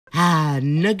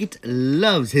Nugget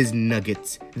loves his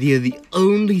nuggets. They are the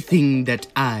only thing that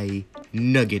I,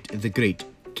 Nugget the Great,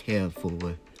 care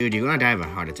for. Dude, you're gonna die of a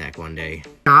heart attack one day.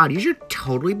 God, you should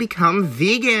totally become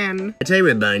vegan. Did I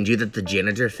remind you that the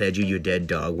janitor fed you your dead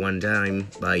dog one time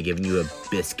by giving you a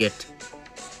biscuit?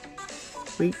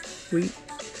 We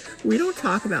don't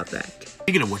talk about that.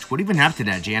 Speaking of which, what even happened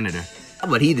to that janitor?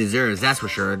 What he deserves, that's for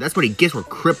sure. That's what he gets for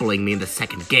crippling me in the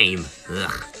second game.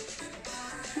 Ugh.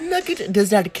 Nugget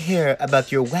does not care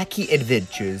about your wacky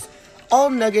adventures.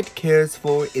 All Nugget cares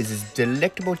for is his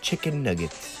delectable chicken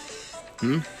nuggets.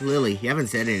 Lily, you haven't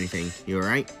said anything. You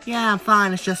alright? Yeah, I'm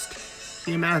fine. It's just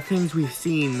the amount of things we've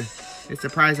seen. It's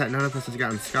surprised that none of us has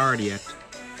gotten scarred yet.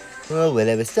 Well,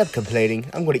 whatever. Stop complaining.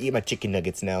 I'm gonna eat my chicken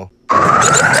nuggets now.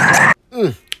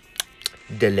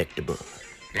 Delectable.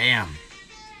 Damn.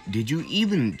 Did you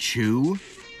even chew?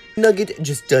 Nugget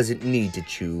just doesn't need to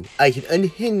chew. I can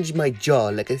unhinge my jaw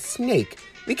like a snake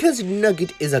because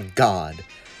Nugget is a god.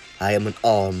 I am an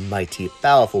almighty,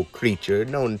 powerful creature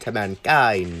known to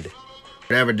mankind.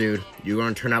 Whatever, dude. You're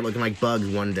gonna turn out looking like bugs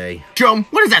one day. Chum,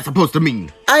 what is that supposed to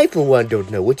mean? I, for one, don't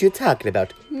know what you're talking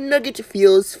about. Nugget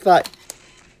feels fine.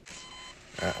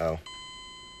 Uh-oh.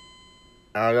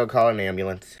 I'll go call an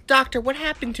ambulance. Doctor, what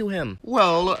happened to him?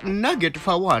 Well, Nugget,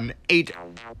 for one, ate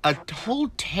a whole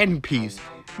 10-piece.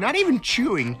 Not even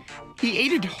chewing. He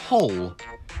ate it whole.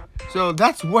 So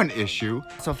that's one issue.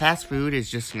 So fast food is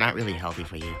just not really healthy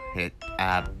for you. It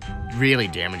really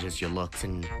damages your looks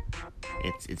and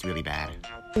it's really bad.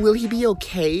 Will he be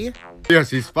okay? Yes,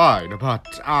 he's fine, but,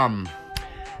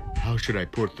 how should I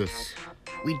put this?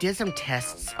 We did some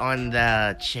tests on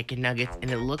the chicken nuggets, and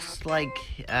it looks like,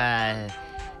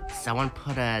 someone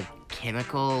put a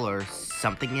chemical or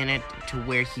something in it to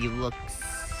where he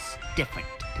looks different,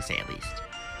 to say at least.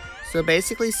 So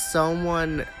basically,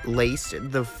 someone laced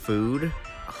the food?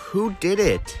 Who did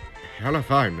it? Hell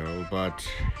if I know, but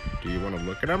do you want to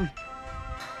look at him?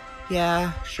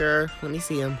 Yeah, sure. Let me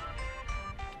see him.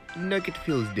 Nugget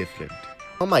feels different.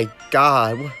 Oh my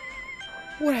god.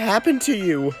 What happened to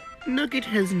you? Nugget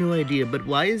has no idea, but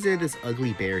why is there this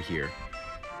ugly bear here?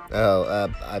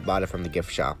 Oh, I bought it from the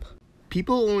gift shop.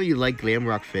 People only like Glam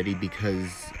Rock Freddy because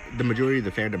the majority of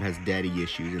the fandom has daddy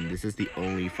issues, and this is the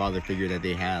only father figure that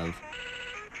they have.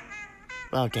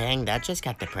 Well, dang, that just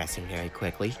got depressing very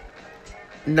quickly.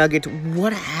 Nugget,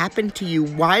 what happened to you?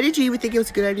 Why did you even think it was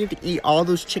a good idea to eat all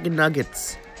those chicken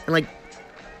nuggets? And, like,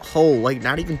 whole, like,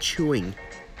 not even chewing.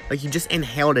 Like, you just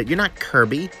inhaled it. You're not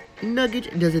Kirby.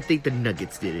 Nugget doesn't think the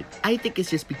nuggets did it. I think it's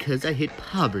just because I hit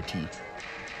poverty.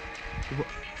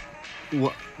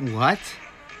 What?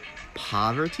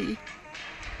 Poverty?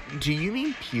 Do you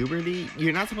mean puberty?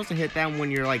 You're not supposed to hit that when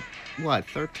you're like, what,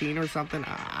 13 or something?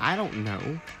 I don't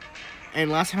know. And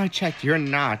last time I checked, you're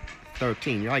not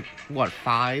 13. You're like, what,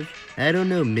 5? I don't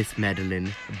know, Miss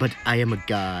Madeline, but I am a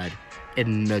god,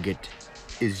 and Nugget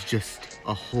is just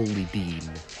a holy being.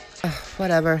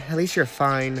 Whatever, at least you're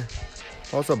fine.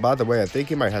 Also, by the way, I think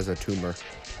he might have a tumor.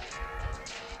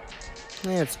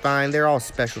 Yeah, it's fine. They're all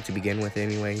special to begin with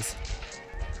anyways.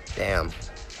 Damn.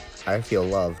 I feel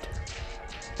loved.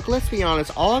 Let's be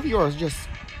honest, all of you are just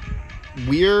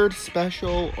weird,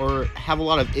 special, or have a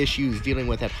lot of issues dealing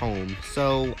with at home.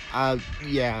 So,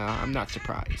 yeah, I'm not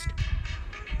surprised.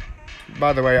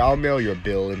 By the way, I'll mail your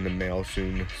bill in the mail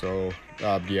soon. So,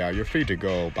 yeah, you're free to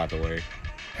go, by the way.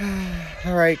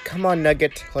 Alright, come on,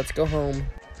 Nugget. Let's go home.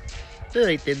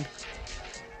 Alright then.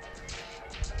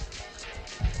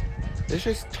 This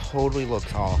just totally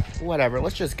looks off. Whatever,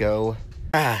 let's just go.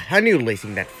 I knew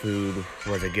lacing that food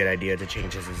was a good idea to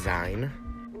change his design.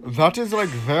 That is, like,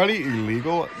 very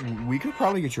illegal. We could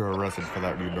probably get you arrested for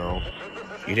that, you know.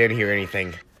 You didn't hear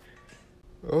anything.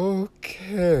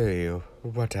 Okay,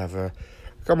 whatever.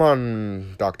 Come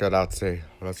on, Dr. Nazi,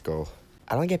 let's go.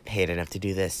 I don't get paid enough to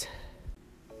do this.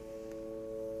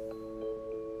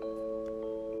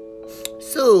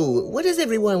 So, what does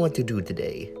everyone want to do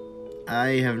today?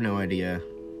 I have no idea.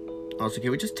 Also,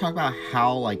 can we just talk about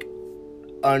how, like,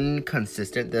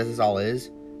 inconsistent this all is?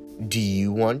 Do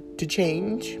you want to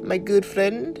change, my good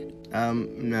friend?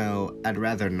 No, I'd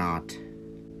rather not.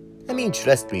 I mean,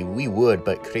 trust me, we would,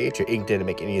 but Creator Inc. didn't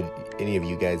make any of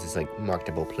you guys as, like,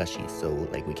 marketable plushies, so,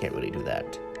 like, we can't really do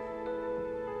that.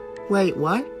 Wait,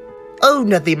 what? Oh,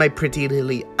 nothing, my pretty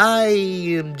Lily. I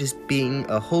am just being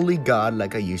a holy god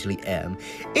like I usually am.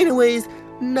 Anyways,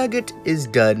 Nugget is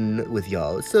done with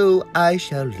y'all, so I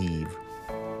shall leave.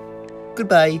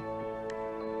 Goodbye.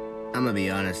 I'm gonna be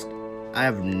honest, I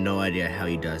have no idea how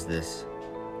he does this.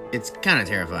 It's kind of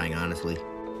terrifying, honestly.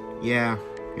 Yeah,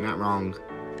 you're not wrong.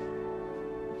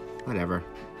 Whatever.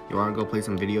 You wanna go play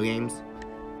some video games?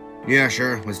 Yeah,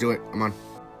 sure. Let's do it. Come on.